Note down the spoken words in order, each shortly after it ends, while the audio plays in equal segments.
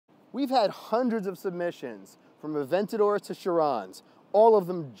We've had hundreds of submissions from Aventadors to Chirons, all of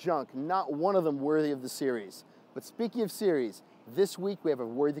them junk, not one of them worthy of the series. But speaking of series, this week we have a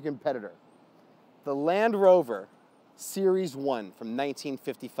worthy competitor. The Land Rover Series 1 from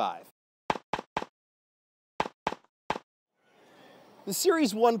 1955. The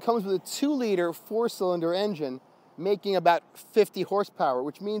Series 1 comes with a 2-liter 4-cylinder engine making about 50 horsepower,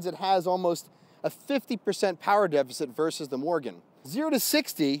 which means it has almost a 50% power deficit versus the Morgan. 0 to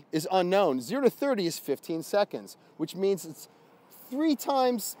 60 is unknown. 0 to 30 is 15 seconds, which means it's 3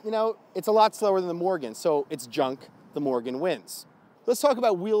 times, it's a lot slower than the Morgan, so it's junk. The Morgan wins. Let's talk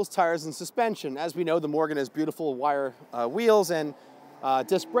about wheels, tires, and suspension. As we know, the Morgan has beautiful wire wheels and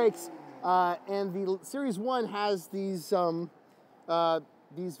disc brakes, and the Series 1 has these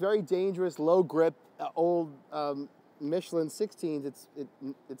very dangerous, low grip, old Michelin 16s.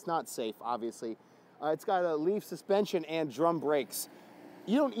 It's not safe, obviously. It's got a leaf suspension and drum brakes.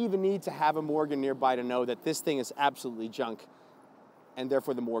 You don't even need to have a Morgan nearby to know that this thing is absolutely junk, and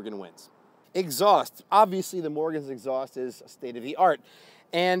therefore the Morgan wins. Exhaust. Obviously, the Morgan's exhaust is state-of-the-art,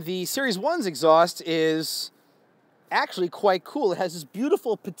 and the Series 1's exhaust is actually quite cool. It has this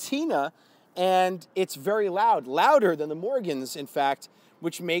beautiful patina, and it's very loud, louder than the Morgan's, in fact,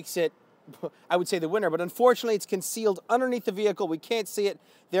 which makes it, I would say, the winner. But unfortunately, it's concealed underneath the vehicle. We can't see it.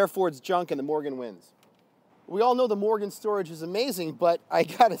 Therefore, it's junk, and the Morgan wins. We all know the Morgan storage is amazing, but I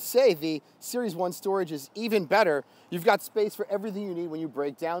gotta say, the Series 1 storage is even better. You've got space for everything you need when you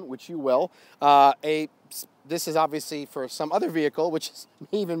break down, which you will. This is obviously for some other vehicle, which is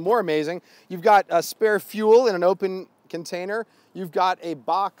even more amazing. You've got spare fuel in an open container. You've got a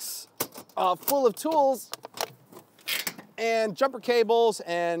box full of tools and jumper cables,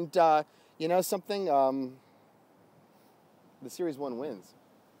 and you know something? The Series 1 wins.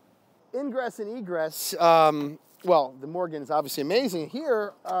 Ingress and egress, well, the Morgan is obviously amazing.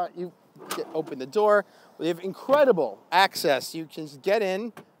 Here, you open the door. We have incredible access. You can just get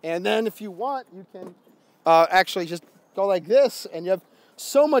in, and then if you want, you can actually just go like this, and you have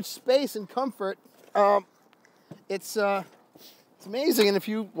so much space and comfort. It's amazing, and if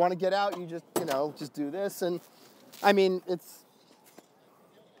you want to get out, you just do this, and I mean, it's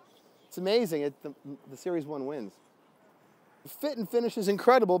amazing. The Series 1 wins. The fit and finish is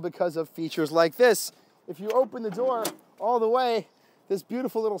incredible because of features like this. If you open the door all the way, this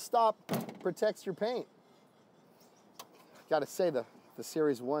beautiful little stop protects your paint. Gotta say, the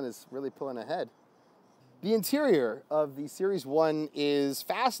Series 1 is really pulling ahead. The interior of the Series 1 is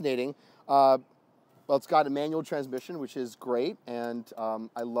fascinating. Well, it's got a manual transmission, which is great, and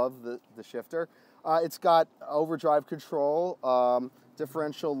I love the shifter. It's got overdrive control,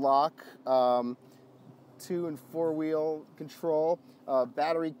 differential lock, 2- and 4-wheel control,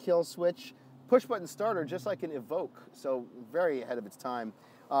 battery kill switch, push-button starter, just like an Evoque, so very ahead of its time.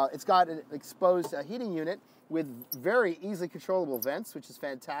 It's got an exposed heating unit with very easily controllable vents, which is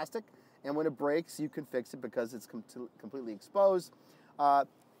fantastic, and when it breaks, you can fix it because it's completely exposed.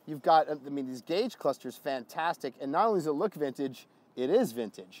 You've got, these gauge clusters, fantastic, and not only does it look vintage, it is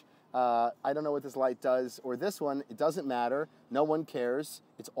vintage. I don't know what this light does, or this one, it doesn't matter, no one cares,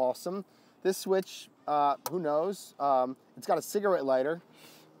 it's awesome. This switch, who knows? It's got a cigarette lighter,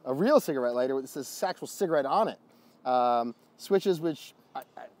 a real cigarette lighter with this actual cigarette on it. Switches which,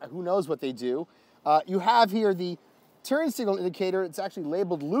 who knows what they do. You have here the turn signal indicator. It's actually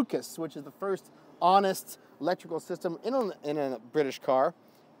labeled Lucas, which is the first honest electrical system in a British car.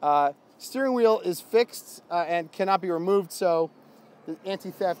 Steering wheel is fixed and cannot be removed, so the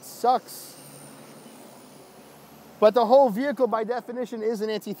anti-theft sucks. But the whole vehicle, by definition, is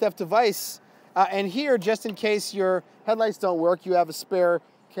an anti-theft device. And here, just in case your headlights don't work, you have a spare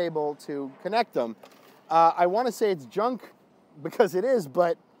cable to connect them. I want to say it's junk because it is,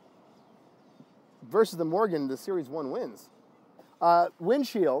 but versus the Morgan, the Series 1 wins.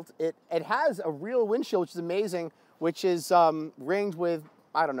 Windshield, it has a real windshield, which is amazing, which is ringed with,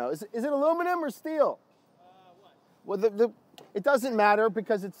 I don't know, is it aluminum or steel? What? Well, it doesn't matter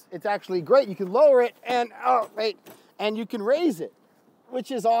because it's actually great. You can lower it and you can raise it,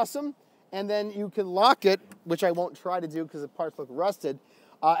 which is awesome. And then you can lock it, which I won't try to do because the parts look rusted.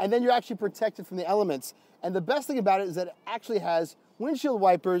 And then you're actually protected from the elements. And the best thing about it is that it actually has windshield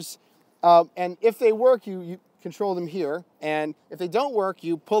wipers. And if they work, you control them here. And if they don't work,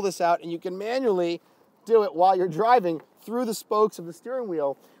 you pull this out and you can manually do it while you're driving through the spokes of the steering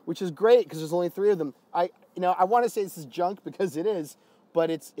wheel, which is great because there's only 3 of them. I want to say this is junk because it is, but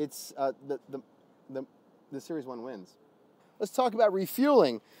the Series 1 wins. Let's talk about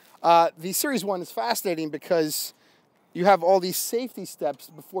refueling. The Series 1 is fascinating because you have all these safety steps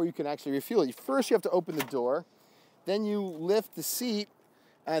before you can actually refuel. First, you have to open the door. Then you lift the seat,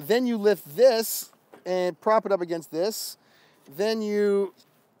 Then you lift this and prop it up against this. Then you,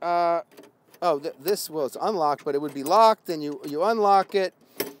 this was unlocked, but it would be locked. Then you unlock it,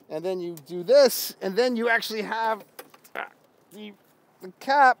 and then you do this, and then you actually have the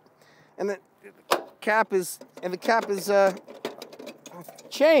cap, and the cap is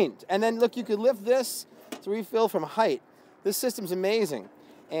chained. And then look, you could lift this to refill from height. This system's amazing,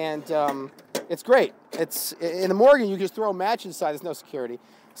 and it's great. It's in the Morgan, you can just throw a match inside. There's no security.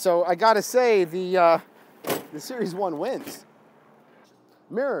 So I gotta say, the Series 1 wins.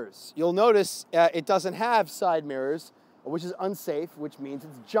 Mirrors. You'll notice it doesn't have side mirrors, which is unsafe, which means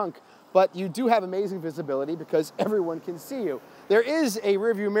it's junk. But you do have amazing visibility because everyone can see you. There is a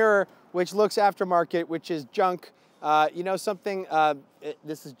rearview mirror which looks aftermarket, which is junk. You know something?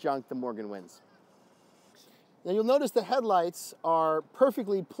 This is junk. The Morgan wins. Now you'll notice the headlights are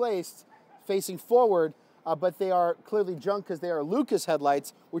perfectly placed facing forward, but they are clearly junk because they are Lucas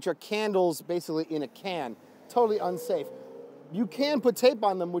headlights, which are candles basically in a can. Totally unsafe. You can put tape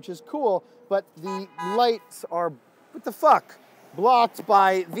on them, which is cool, but the lights are, what the fuck, blocked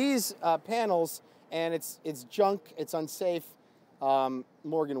by these panels, and it's junk, it's unsafe.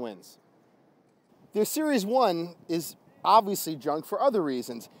 Morgan wins. The Series 1 is obviously junk for other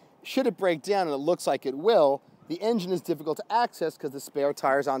reasons. Should it break down, and it looks like it will, the engine is difficult to access because the spare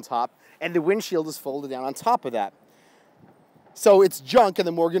tire's on top, and the windshield is folded down on top of that. So it's junk, and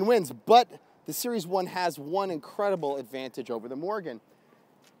the Morgan wins. But the Series 1 has one incredible advantage over the Morgan.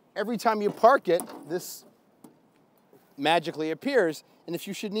 Every time you park it, this magically appears, and if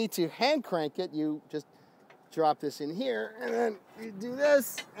you should need to hand crank it, you just drop this in here, and then you do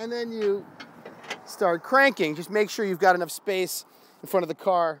this, and then you start cranking. Just make sure you've got enough space in front of the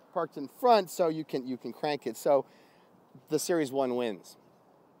car parked in front so you can crank it. So the Series 1 wins.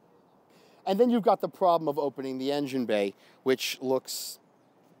 And then you've got the problem of opening the engine bay, which looks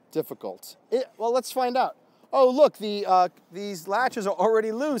difficult. Well, let's find out. Oh, look, these latches are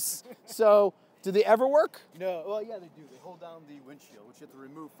already loose. So do they ever work? No, well, yeah, they do. They hold down the windshield, which you have to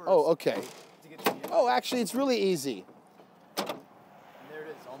remove first. Oh, okay. To get to the end. Oh, actually, it's really easy. And there it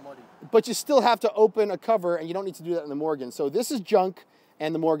is, all muddy. But you still have to open a cover, and you don't need to do that in the Morgan. So this is junk,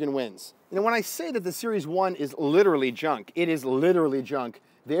 and the Morgan wins. You know, when I say that the Series 1 is literally junk, it is literally junk.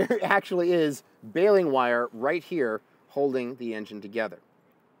 There actually is baling wire right here holding the engine together.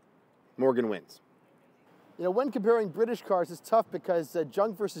 Morgan wins. You know, when comparing British cars, it's tough because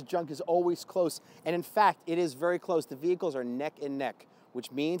junk versus junk is always close. And in fact, it is very close. The vehicles are neck and neck,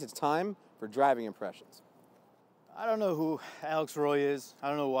 which means it's time for driving impressions. I don't know who Alex Roy is. I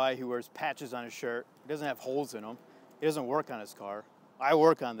don't know why he wears patches on his shirt. He doesn't have holes in them. He doesn't work on his car. I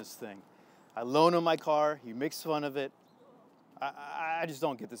work on this thing. I loan him my car. He makes fun of it. I just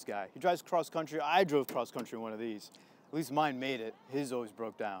don't get this guy. He drives cross country. I drove cross country in one of these. At least mine made it. His always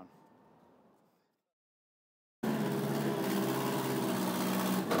broke down.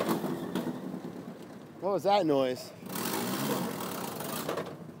 What was that noise?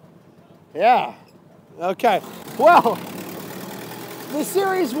 Yeah. Okay. Well, the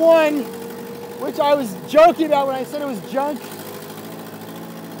Series 1, which I was joking about when I said it was junk,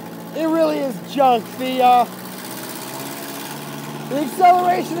 it really is junk. The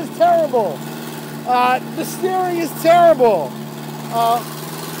acceleration is terrible. The steering is terrible.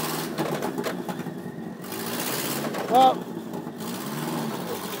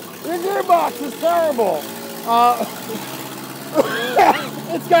 The gearbox is terrible.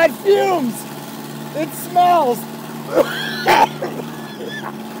 It's got fumes. It smells.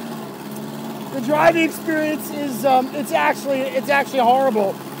 The driving experience is it's actually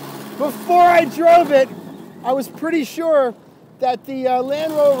horrible. Before I drove it, I was pretty sure that the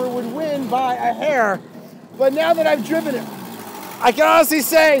Land Rover would win by a hair. But now that I've driven it, I can honestly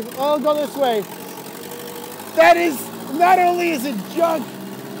say, I'll go this way. That is, not only is it junk,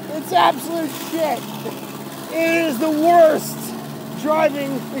 it's absolute shit. It is the worst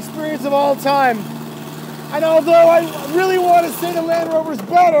driving experience of all time. And although I really want to say the Land Rover's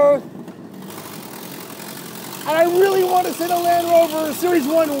better, and I really want to say the Land Rover Series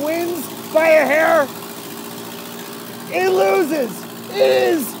 1 wins by a hair, it loses. It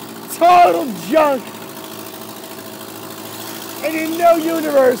is total junk. And in no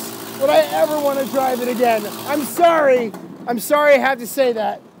universe would I ever want to drive it again. I'm sorry I have to say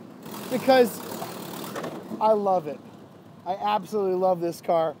that, because I love it. I absolutely love this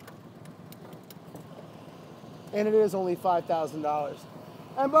car. And it is only $5,000.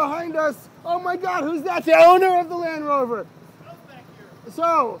 And behind us, oh my God, who's that? The owner of the Land Rover.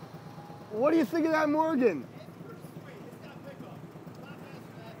 So, what do you think of that Morgan?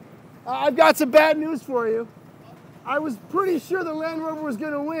 I've got some bad news for you. I was pretty sure the Land Rover was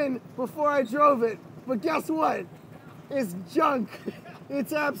gonna win before I drove it, but guess what? It's junk.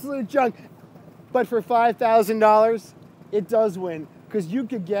 It's absolute junk. But for $5,000, it does win, because you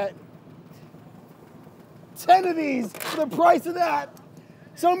could get 10 of these for the price of that.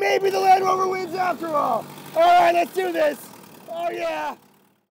 So maybe the Land Rover wins after all. All right, let's do this. Oh yeah.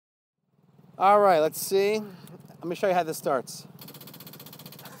 All right, let's see. Let me show you how this starts.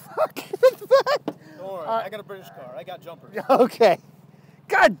 Don't worry, I got a British car. I got jumpers. Okay.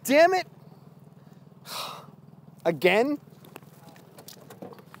 God damn it. Again?